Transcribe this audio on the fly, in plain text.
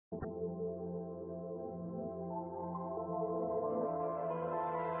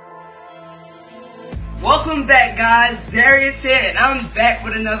Welcome back, guys. Darius here, and I'm back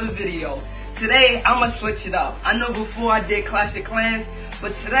with another video. Today, I'm gonna switch it up. I know before I did Clash of Clans,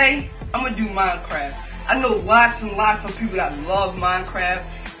 but today, I'm gonna do Minecraft. I know lots and lots of people that love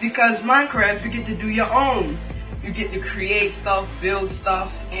Minecraft, because Minecraft, you get to do your own. You get to create stuff, build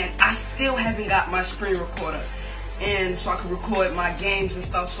stuff, and I still haven't got my screen recorder. And so I can record my games and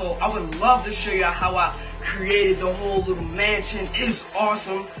stuff, so I would love to show y'all how I created the whole little mansion. It's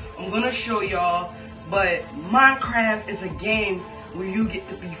awesome. I'm gonna show y'all. But Minecraft is a game where you get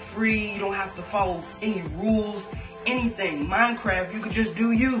to be free. You don't have to follow any rules, anything. Minecraft, you can just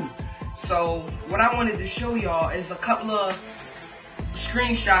do you. So what I wanted to show y'all is a couple of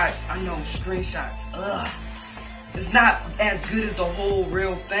screenshots. I know, screenshots. Ugh. It's not as good as the whole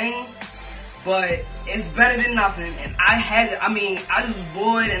real thing, but it's better than nothing. And I was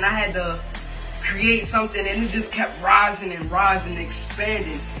bored and I had to create something, and it just kept rising and rising,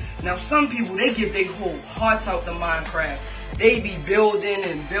 expanding. Now some people, they give their whole hearts out to Minecraft. They be building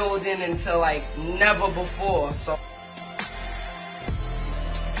and building until like never before.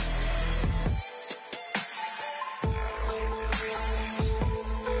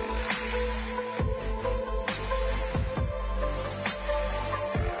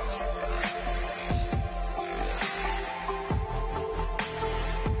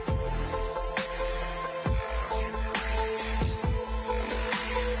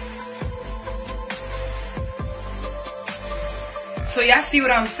 So y'all see what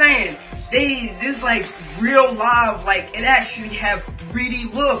I'm saying? This like real live, like it actually have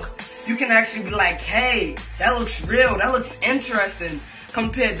 3D look. You can actually be like, hey, that looks real, that looks interesting.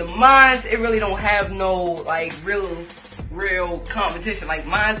 Compared to mines, it really don't have no like real competition. Like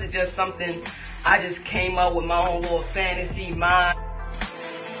mines is just something I just came up with my own little fantasy mine.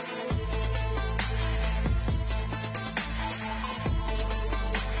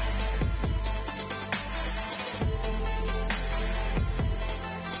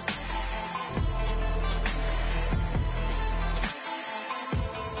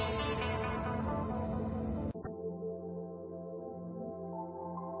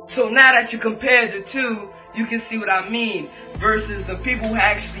 So now that you compare the two, you can see what I mean. Versus the people who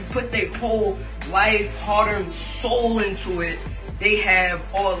actually put their whole life, heart, and soul into it, they have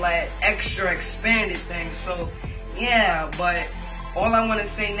all that extra expanded things. So yeah, but all I want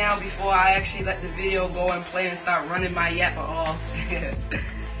to say now before I actually let the video go and play and start running my yapper off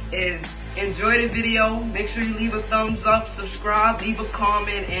is enjoy the video. Make sure you leave a thumbs up, subscribe, leave a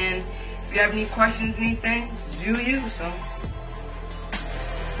comment, and if you have any questions, anything, do you. So